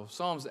revival.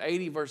 Psalms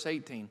 80, verse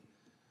 18.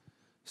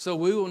 So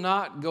we will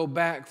not go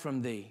back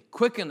from thee.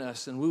 Quicken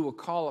us, and we will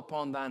call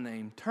upon thy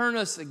name. Turn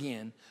us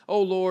again, O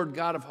Lord,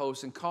 God of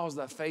hosts, and cause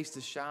thy face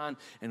to shine,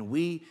 and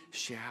we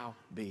shall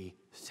be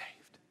saved.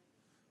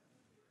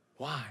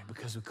 Why?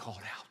 Because we called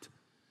out.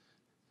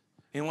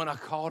 And when I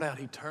called out,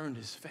 he turned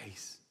his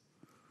face.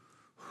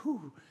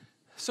 Whew.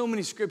 So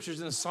many scriptures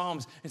in the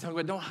Psalms and talk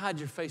about don't hide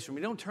your face from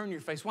me. Don't turn your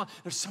face. Why?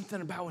 There's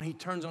something about when he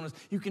turns on us.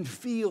 You can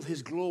feel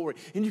his glory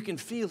and you can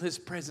feel his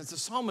presence. The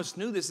psalmist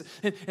knew this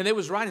and it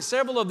was writing.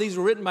 Several of these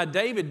were written by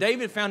David.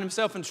 David found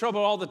himself in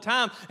trouble all the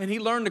time and he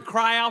learned to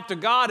cry out to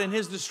God in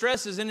his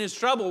distresses, in his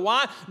trouble.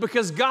 Why?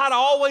 Because God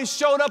always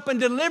showed up and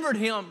delivered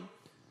him.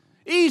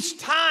 Each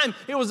time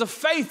it was a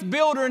faith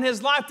builder in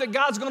his life that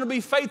God's going to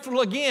be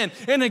faithful again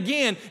and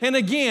again and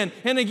again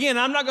and again.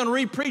 I'm not going to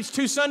re-preach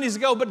 2 Sundays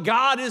ago, but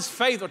God is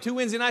faithful. 2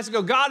 Wednesday nights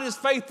ago, God is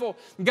faithful.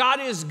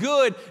 God is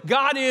good.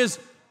 God is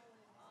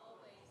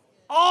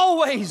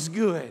always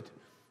good.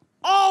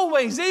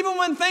 Always. Even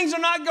when things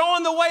are not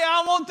going the way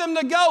I want them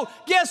to go,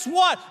 guess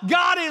what?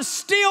 God is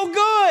still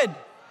good.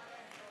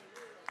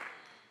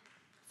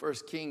 1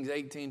 Kings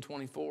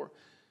 18:24.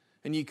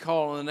 And ye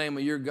call on the name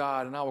of your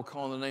God, and I will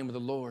call on the name of the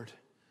Lord.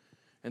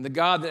 And the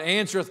God that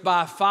answereth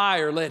by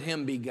fire, let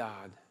him be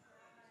God.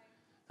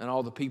 And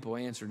all the people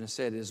answered and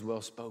said, it is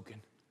well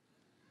spoken.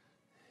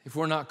 If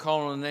we're not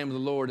calling on the name of the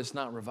Lord, it's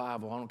not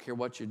revival. I don't care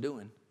what you're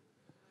doing.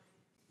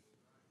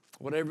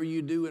 Whatever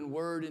you do in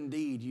word and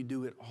deed, you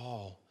do it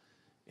all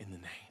in the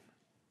name.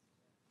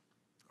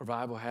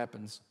 Revival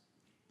happens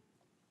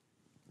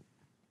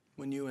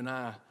when you and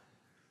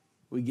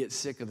we get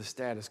sick of the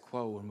status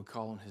quo and we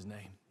call on His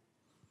name.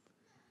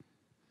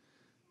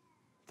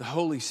 The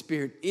Holy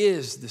Spirit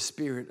is the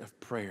spirit of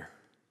prayer.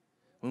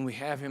 When we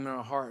have Him in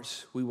our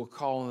hearts, we will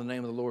call on the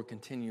name of the Lord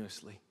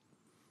continuously.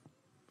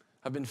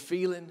 I've been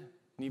feeling,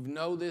 and you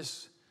know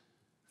this,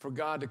 for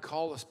God to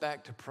call us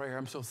back to prayer.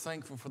 I'm so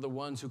thankful for the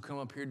ones who come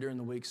up here during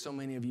the week. So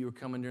many of you are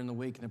coming during the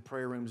week and the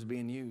prayer room is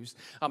being used.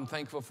 I'm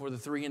thankful for the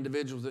 3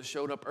 individuals that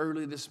showed up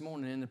early this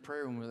morning in the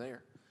prayer room were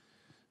there.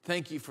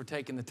 Thank you for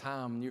taking the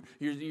time.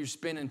 You're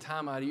spending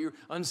time out of you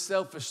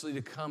unselfishly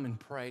to come and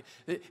pray.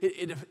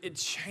 It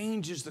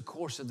changes the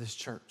course of this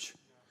church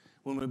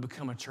when we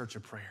become a church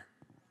of prayer.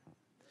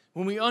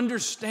 When we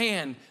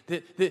understand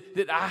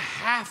that I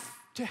have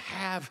to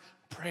have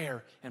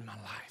prayer in my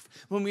life.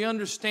 When we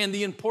understand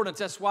the importance,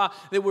 that's why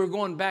that we're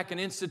going back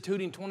and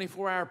instituting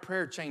 24-hour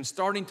prayer chains.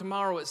 Starting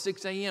tomorrow at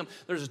 6 a.m.,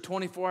 there's a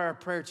 24-hour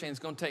prayer chain that's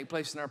going to take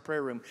place in our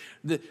prayer room.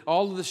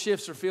 All of the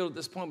shifts are filled at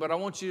this point, but I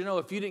want you to know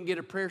if you didn't get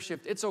a prayer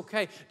shift, it's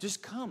okay.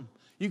 Just come.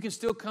 You can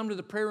still come to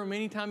the prayer room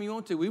anytime you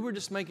want to. We were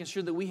just making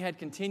sure that we had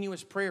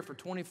continuous prayer for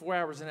 24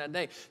 hours in that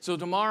day. So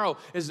tomorrow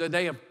is a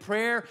day of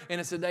prayer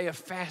and it's a day of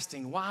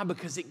fasting. Why?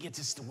 Because it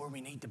gets us to where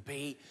we need to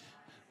be.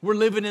 We're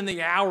living in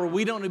the hour.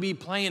 We don't need to be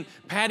playing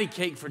patty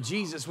cake for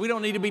Jesus. We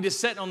don't need to be just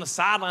sitting on the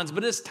sidelines.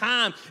 But it's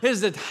time. It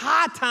is the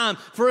high time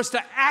for us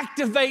to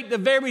activate the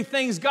very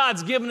things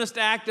God's given us to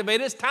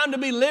activate. It's time to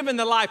be living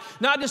the life,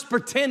 not just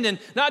pretending,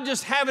 not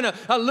just having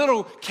a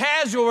little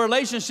casual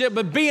relationship,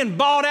 but being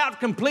bought out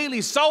completely,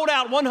 sold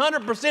out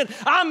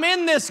 100%. I'm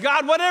in this,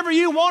 God. Whatever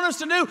you want us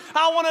to do,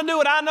 I want to do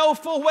it. I know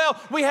full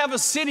well we have a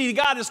city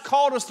God has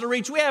called us to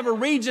reach. We have a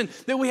region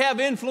that we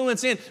have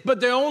influence in. But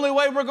the only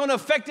way we're going to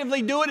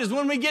effectively do it is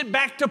when we get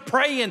back to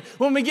praying,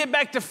 when we get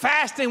back to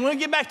fasting, when we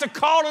get back to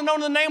calling on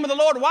the name of the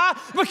Lord. Why?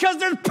 Because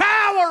there's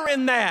power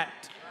in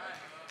that.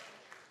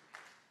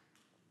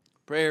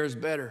 Prayer is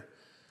better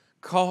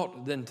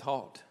caught than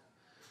taught.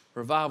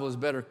 Revival is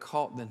better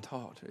caught than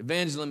taught.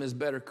 Evangelism is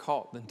better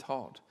caught than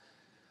taught.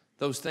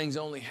 Those things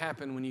only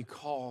happen when you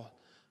call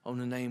on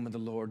the name of the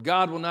Lord.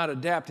 God will not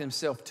adapt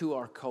Himself to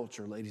our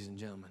culture, ladies and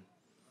gentlemen.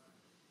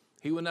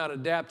 He will not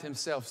adapt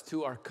Himself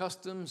to our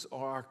customs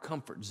or our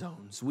comfort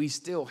zones. We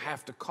still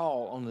have to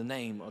call on the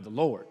name of the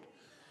Lord.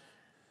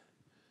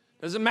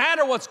 Doesn't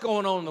matter what's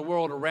going on in the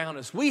world around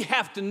us. We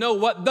have to know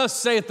what thus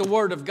saith the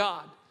Word of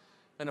God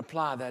and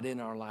apply that in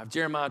our life.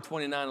 Jeremiah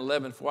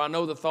 29:11, for I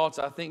know the thoughts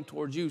I think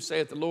towards you,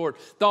 saith the Lord,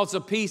 thoughts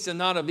of peace and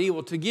not of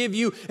evil, to give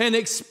you an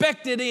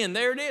expected end.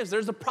 There it is.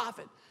 There's a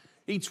prophet.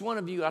 Each one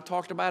of you, I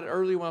talked about it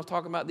earlier when I was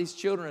talking about these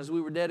children as we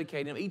were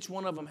dedicating them. Each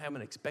one of them have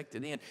an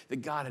expected end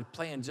that God had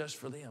planned just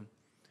for them.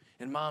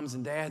 And moms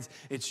and dads,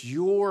 it's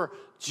your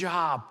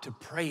job to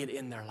pray it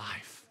in their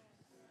life.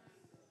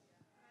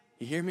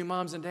 You hear me,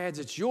 moms and dads?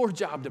 It's your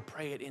job to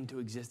pray it into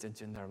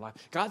existence in their life.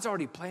 God's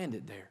already planned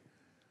it there.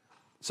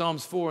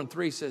 Psalms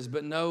 4:3 says,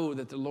 but know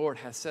that the Lord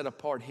hath set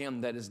apart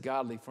him that is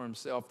godly for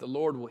Himself. The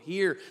Lord will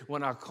hear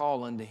when I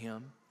call unto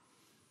Him.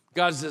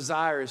 God's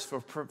desire is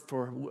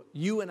for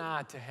you and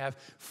I to have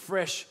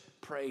fresh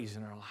praise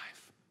in our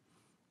life.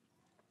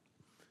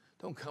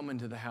 Don't come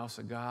into the house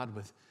of God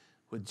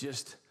with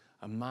just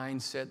a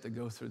mindset to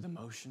go through the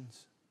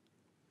motions.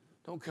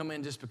 Don't come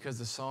in just because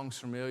the song's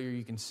familiar.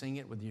 You can sing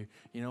it with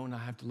and I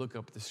have to look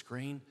up at the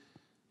screen.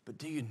 But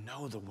do you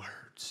know the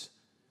words?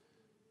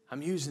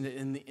 I'm using it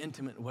in the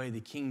intimate way the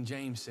King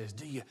James says.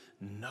 Do you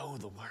know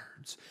the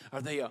words?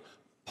 Are they a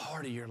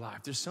part of your life?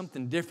 There's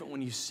something different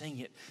when you sing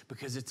it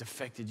because it's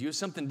affected you. It's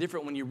something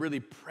different when you're really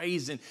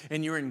praising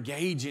and you're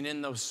engaging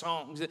in those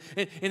songs. And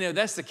if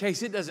that's the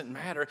case, it doesn't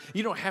matter.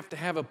 You don't have to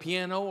have a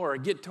piano or a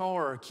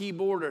guitar or a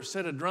keyboard or a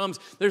set of drums.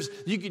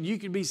 You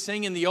could be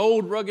singing the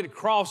old rugged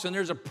cross and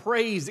there's a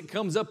praise that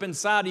comes up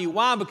inside of you.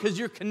 Why? Because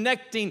you're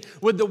connecting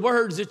with the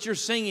words that you're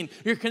singing.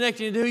 You're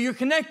connecting to who? You're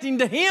connecting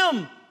to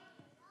Him.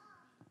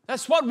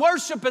 That's what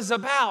worship is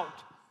about.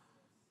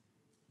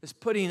 It's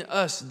putting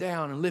us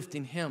down and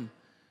lifting Him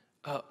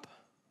up.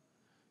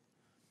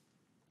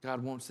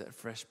 God wants that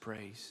fresh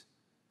praise.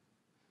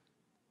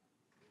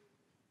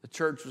 The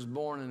church was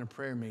born in a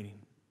prayer meeting.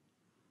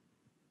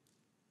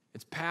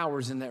 Its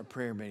power's in that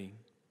prayer meeting.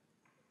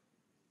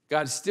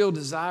 God still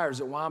desires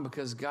it. Why?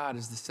 Because God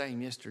is the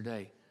same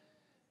yesterday,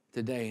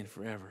 today, and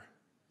forever.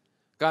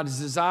 God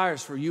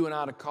desires for you and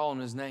I to call on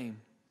His name.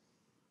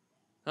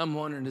 I'm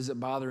wondering, does it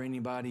bother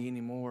anybody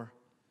anymore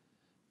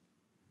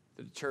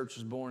that the church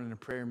was born in a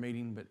prayer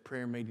meeting, but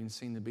prayer meetings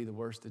seem to be the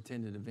worst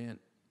attended event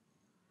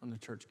on the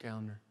church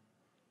calendar?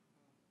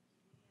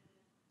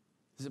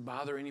 Does it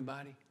bother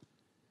anybody?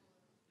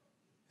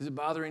 Does it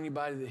bother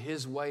anybody that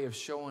His way of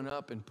showing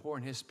up and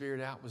pouring His Spirit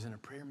out was in a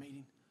prayer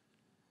meeting?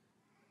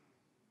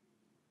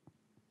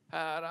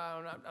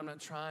 I'm not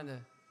trying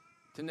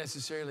to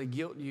necessarily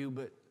guilt you,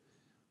 but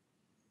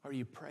are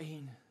you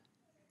praying?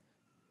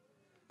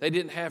 They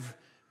didn't have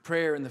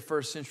prayer in the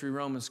first century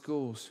Roman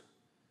schools,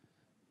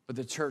 but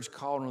the church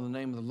called on the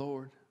name of the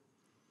Lord.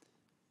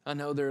 I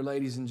know there are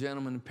ladies and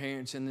gentlemen and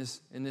parents in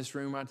this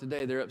room right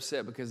today. They're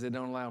upset because they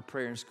don't allow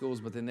prayer in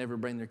schools, but they never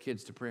bring their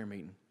kids to prayer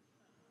meeting.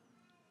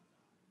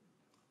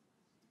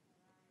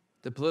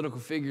 The political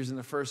figures in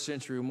the first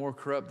century were more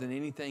corrupt than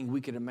anything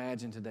we could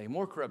imagine today.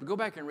 More corrupt. Go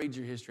back and read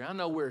your history. I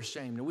know we're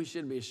ashamed, and we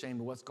should be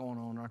ashamed of what's going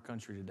on in our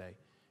country today.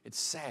 It's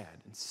sad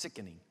and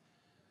sickening.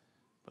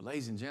 But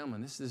ladies and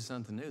gentlemen, this is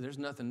something new. There's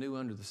nothing new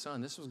under the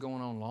sun. This was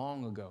going on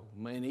long ago,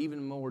 and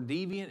even more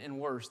deviant and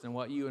worse than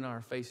what you and I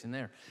are facing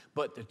there.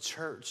 But the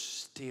church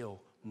still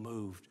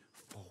moved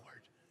forward.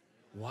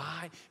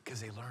 Why? Because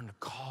they learned to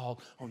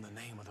call on the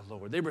name of the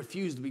Lord. They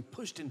refused to be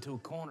pushed into a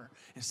corner.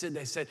 Instead,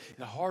 they said,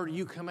 the harder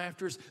you come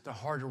after us, the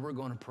harder we're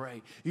going to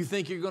pray. You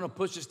think you're going to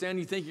push us down?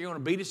 You think you're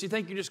going to beat us? You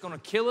think you're just going to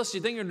kill us?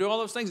 You think you're going to do all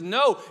those things?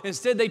 No.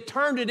 Instead, they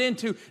turned it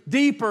into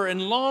deeper and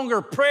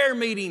longer prayer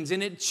meetings,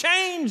 and it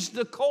changed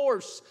the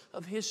course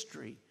of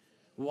history.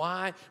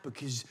 Why?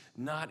 Because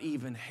not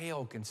even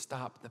hell can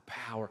stop the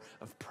power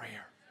of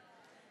prayer.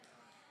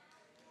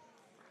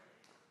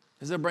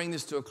 As I bring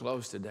this to a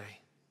close today,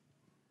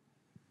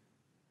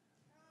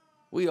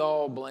 we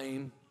all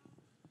blame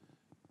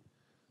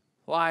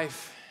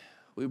life.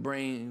 We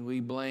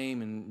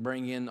blame and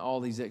bring in all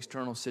these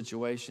external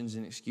situations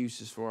and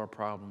excuses for our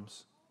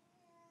problems.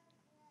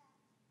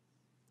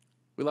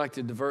 We like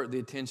to divert the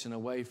attention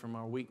away from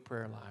our weak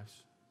prayer lives.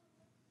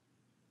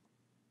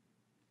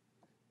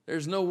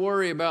 There's no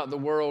worry about the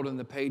world in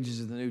the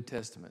pages of the New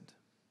Testament.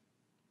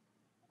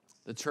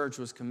 The church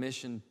was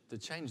commissioned to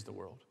change the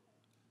world.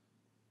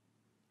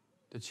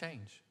 To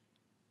change.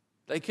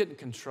 They couldn't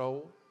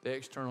control the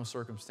external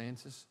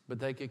circumstances, but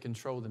they could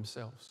control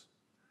themselves.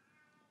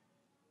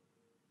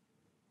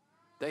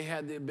 They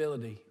had the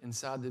ability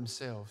inside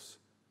themselves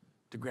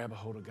to grab a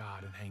hold of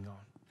God and hang on.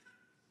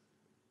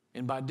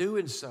 And by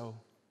doing so,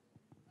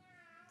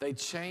 they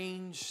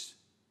changed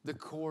the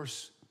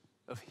course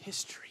of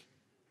history.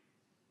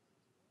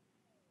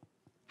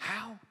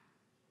 How?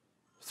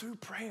 Through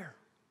prayer.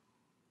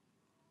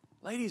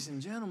 Ladies and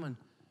gentlemen,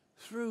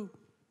 through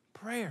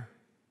prayer.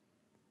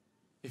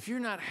 If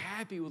you're not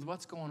happy with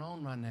what's going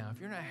on right now,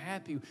 if you're not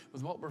happy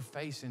with what we're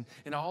facing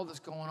and all that's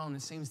going on,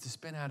 it seems to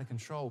spin out of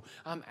control,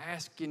 I'm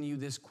asking you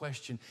this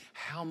question: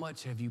 how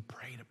much have you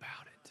prayed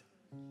about it?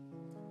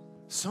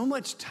 So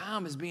much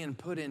time is being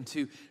put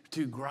into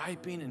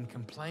griping and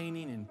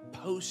complaining and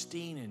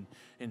posting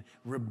and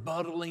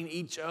rebuttaling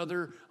each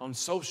other on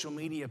social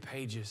media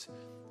pages.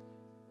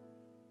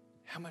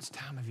 How much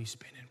time have you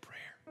spent in prayer?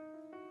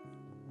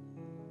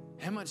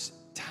 How much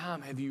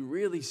time have you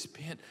really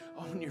spent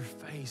on your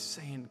face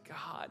saying,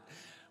 God,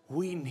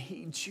 we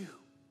need you.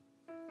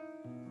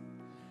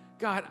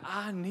 God,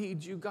 I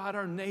need you. God,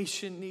 our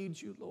nation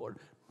needs you, Lord.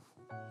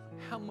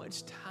 How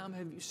much time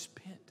have you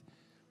spent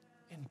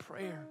in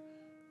prayer,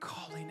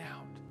 calling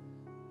out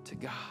to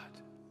God?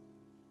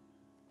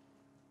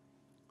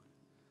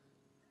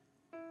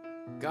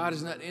 God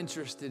is not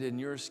interested in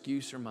your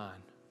excuse or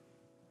mine.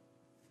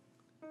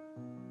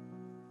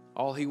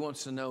 All he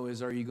wants to know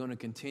is, are you going to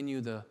continue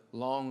the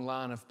long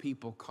line of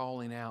people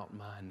calling out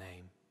my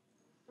name?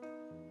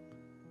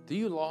 Do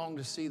you long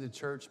to see the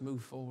church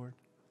move forward?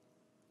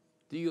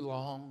 Do you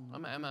long?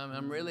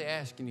 I'm really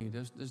asking you.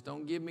 Just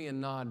don't give me a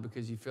nod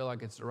because you feel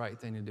like it's the right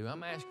thing to do.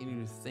 I'm asking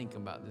you to think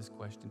about this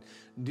question.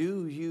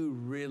 Do you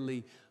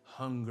really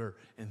hunger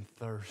and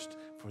thirst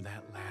for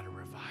that latter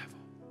revival?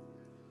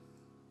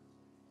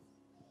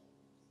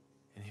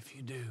 And if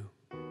you do,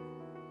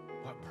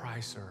 what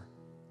price are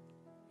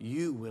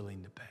you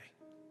willing to pay?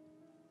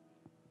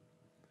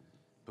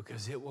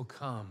 Because it will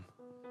come